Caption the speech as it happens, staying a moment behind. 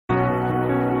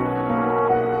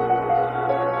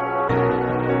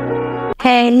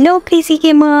Hello crazy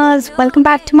gamers, welcome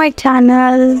back to my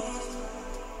channel.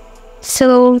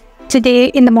 So today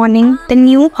in the morning the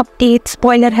new update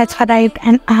spoiler has arrived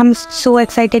and I'm so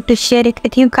excited to share it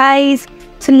with you guys.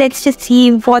 So let's just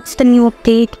see what's the new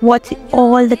update, what's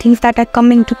all the things that are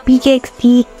coming to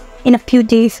PKXD in a few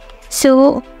days.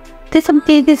 So this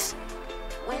update is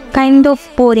kind of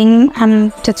boring,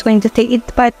 I'm just going to say it,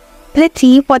 but let's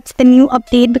see what's the new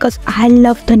update because I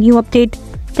love the new update.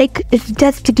 Like, it's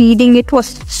just reading it was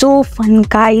so fun,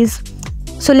 guys.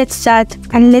 So let's start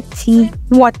and let's see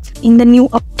what's in the new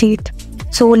update.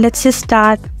 So let's just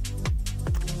start.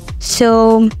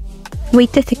 So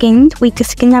wait a second,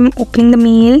 I'm opening the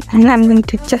mail and I'm going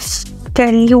to just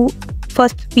tell you.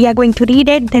 First we are going to read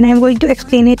it, then I'm going to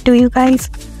explain it to you guys.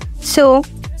 So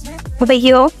over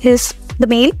here is the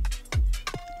mail.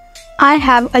 I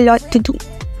have a lot to do.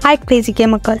 Hi crazy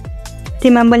gamer girl.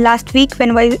 Remember last week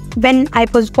when I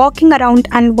was walking around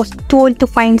and was told to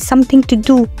find something to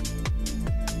do?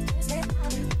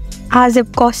 As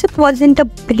if gossip wasn't a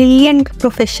brilliant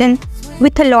profession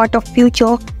with a lot of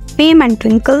future, fame and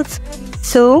twinkles.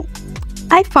 So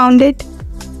I found it.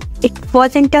 It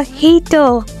wasn't a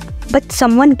hater, but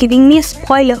someone giving me a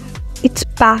spoiler. It's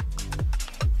back.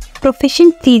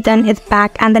 Profession season is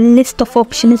back and the list of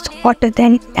options is hotter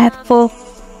than ever.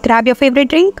 Grab your favorite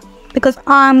drink, because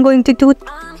I'm going to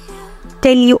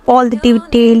tell you all the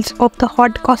details of the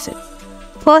hot gossip.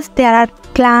 First, there are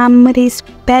glamorous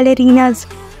ballerinas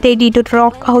ready to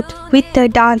rock out with their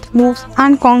dance moves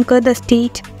and conquer the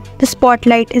stage. The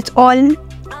spotlight is all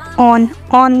on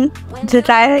the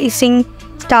rising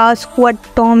stars who are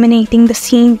dominating the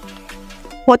scene.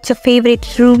 What's your favorite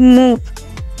move?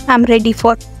 I'm ready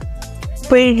for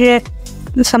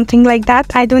something like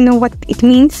that. I don't know what it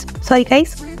means. Sorry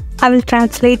guys. I will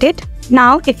translate it.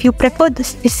 Now, if you prefer the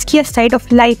riskier side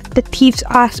of life, the thieves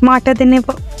are smarter than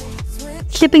ever,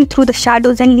 slipping through the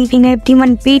shadows and leaving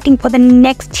everyone waiting for the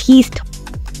next heist.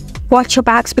 Watch your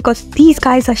backs because these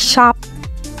guys are sharp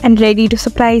and ready to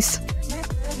surprise.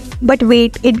 But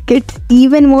wait, it gets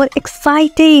even more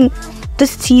exciting.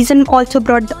 This season also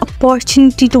brought the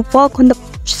opportunity to work on the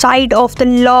side of the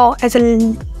law as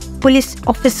a police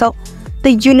officer.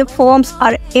 The uniforms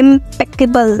are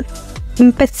impeccable.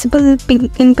 The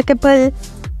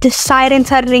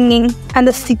sirens are ringing and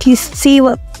the city is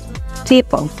safer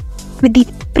with the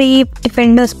brave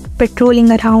defenders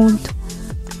patrolling around.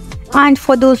 And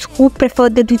for those who prefer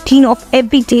the routine of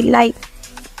everyday life,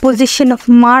 position of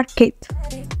market,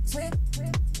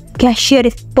 cashier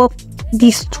is perfect.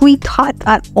 These sweethearts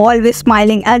are always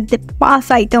smiling as they pass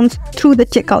items through the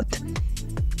checkout,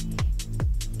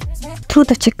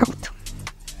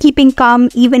 keeping calm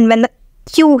even when the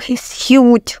queue is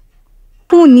huge.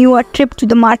 Who knew a trip to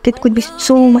the market could be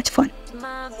so much fun?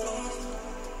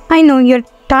 I know you're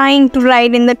dying to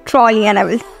ride in the trolley and I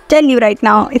will tell you right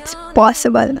now, it's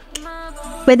possible.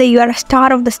 Whether you are a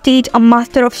star of the stage, a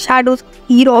master of shadows,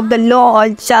 hero of the law, or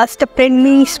just a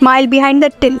friendly smile behind the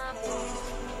till,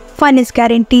 fun is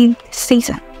guaranteed this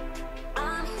season.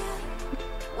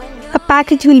 A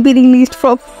package will be released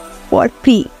for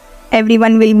free.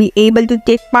 Everyone will be able to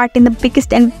take part in the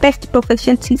biggest and best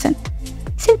profession season.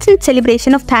 Since in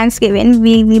celebration of Thanksgiving,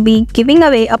 we will be giving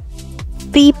away a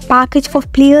free package for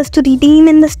players to redeem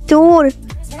in the store.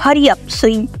 Hurry up so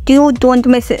you don't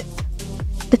miss it.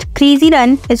 The crazy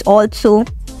run is also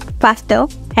faster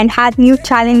and has new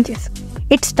challenges.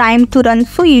 It's time to run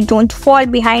so you don't fall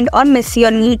behind or miss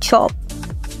your new job.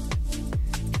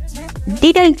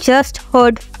 Did I just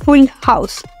heard Full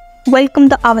House? Welcome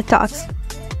the avatars.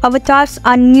 Avatars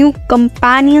are new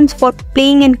companions for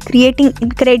playing and creating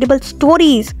incredible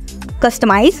stories.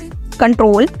 Customize,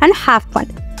 control, and have fun.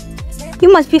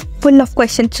 You must be full of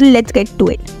questions, so let's get to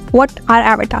it. What are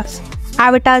avatars?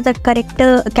 Avatars are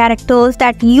characters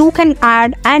that you can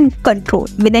add and control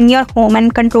within your home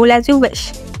and control as you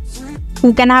wish.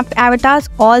 Who can have avatars?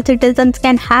 All citizens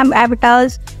can have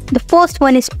avatars. The first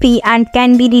one is free and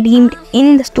can be redeemed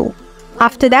in the store.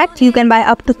 After that, you can buy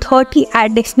up to 30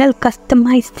 additional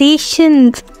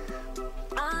customizations.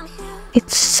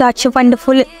 It's such a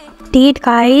wonderful update,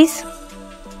 guys.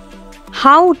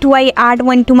 How do I add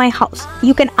one to my house?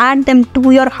 You can add them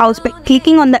to your house by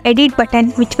clicking on the edit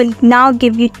button, which will now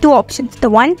give you two options.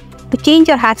 The one to change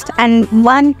your hairstyle and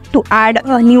one to add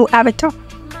a new avatar.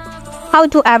 How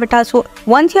do avatars work?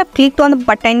 Once you have clicked on the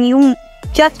button, you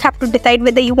just have to decide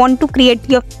whether you want to create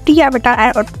your free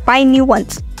avatar or buy new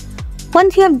ones.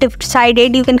 Once you have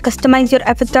decided, you can customize your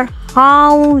avatar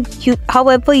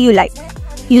however you like.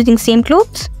 Using same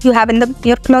clothes you have in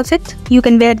your closet, you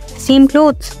can wear the same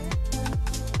clothes.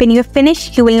 When you're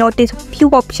finished, you will notice a few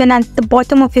options at the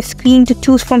bottom of your screen to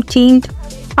choose from: change,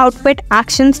 outfit,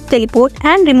 actions, teleport,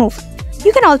 and remove.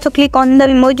 You can also click on the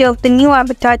emoji of the new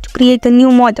avatar to create a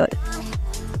new model.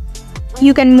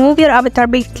 You can move your avatar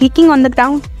by clicking on the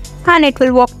ground and it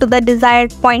will walk to the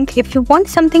desired point. If you want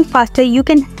something faster, you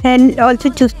can also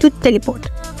choose to teleport.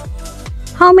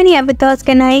 How many avatars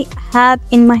can I have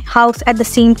in my house at the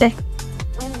same time?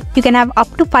 You can have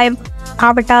up to 5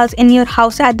 avatars in your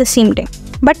house at the same time,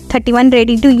 but 31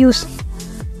 ready to use.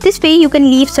 This way you can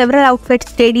leave several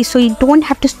outfits ready so you don't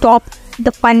have to stop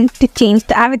the fun to change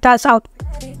the avatar's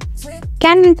outfit.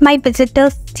 Can my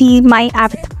visitors see my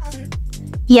avatar?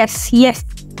 Yes.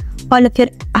 All of your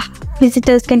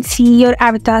visitors can see your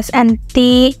avatars and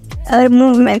their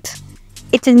movements.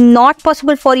 It is not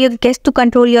possible for your guests to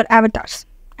control your avatars.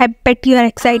 I bet you are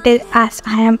excited as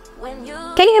I am.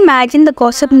 Can you imagine the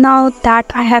gossip now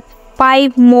that I have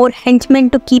 5 more henchmen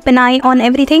to keep an eye on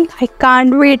everything? I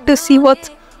can't wait to see what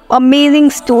amazing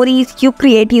stories you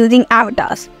create using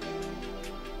avatars.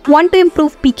 Want to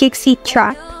improve PKXD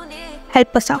chat?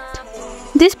 Help us out.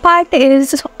 This part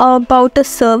is about a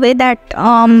survey that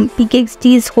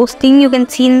PKXD is hosting. You can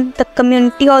see in the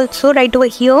community also right over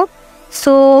here.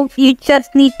 So you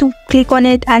just need to click on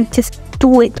it and just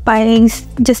do it by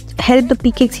just help the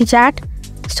PKXD chat.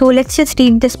 So let's just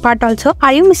read this part also.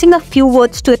 Are you missing a few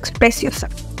words to express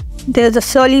yourself? There's a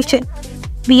solution.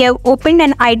 We have opened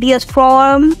an ideas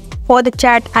form for the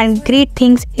chat, and great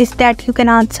things is that you can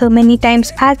answer many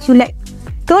times as you like.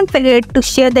 Don't forget to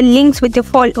share the links with your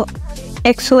follower.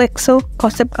 XOXO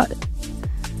Gossip Girl.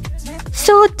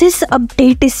 So this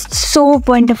update is so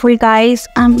wonderful, guys.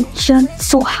 I'm just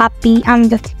so happy. I'm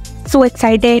just so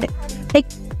excited. Like,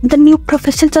 the new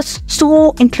professions are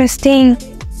so interesting.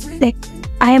 Like,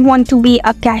 I want to be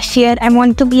a cashier, I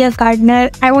want to be a gardener,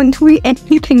 I want to be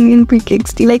anything in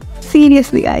PKXD. Like,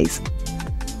 seriously, guys.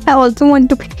 I also want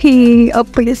to be a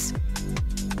police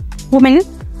woman.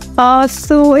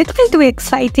 So it's going to be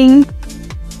exciting.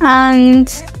 And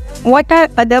what are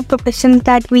other professions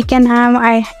that we can have?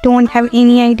 I don't have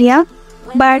any idea.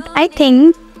 But I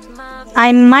think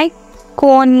I might go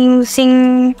on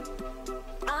using...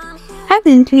 I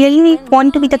really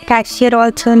want to be the cashier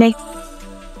also. Like,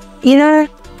 you know,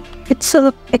 it's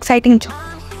so exciting job.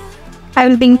 I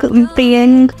will be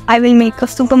praying, I will make a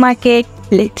supermarket.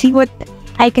 Let's see what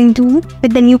I can do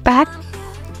with the new pack.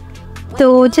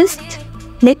 So just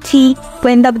let's see,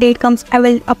 when the update comes, I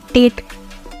will update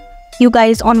you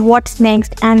guys on what's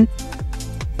next. And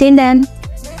till then,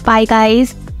 bye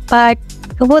guys. But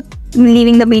before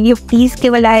leaving the video, please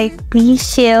give a like,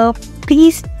 please share,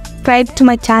 please subscribe to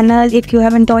my channel if you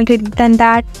haven't already done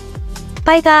that.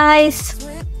 Bye guys.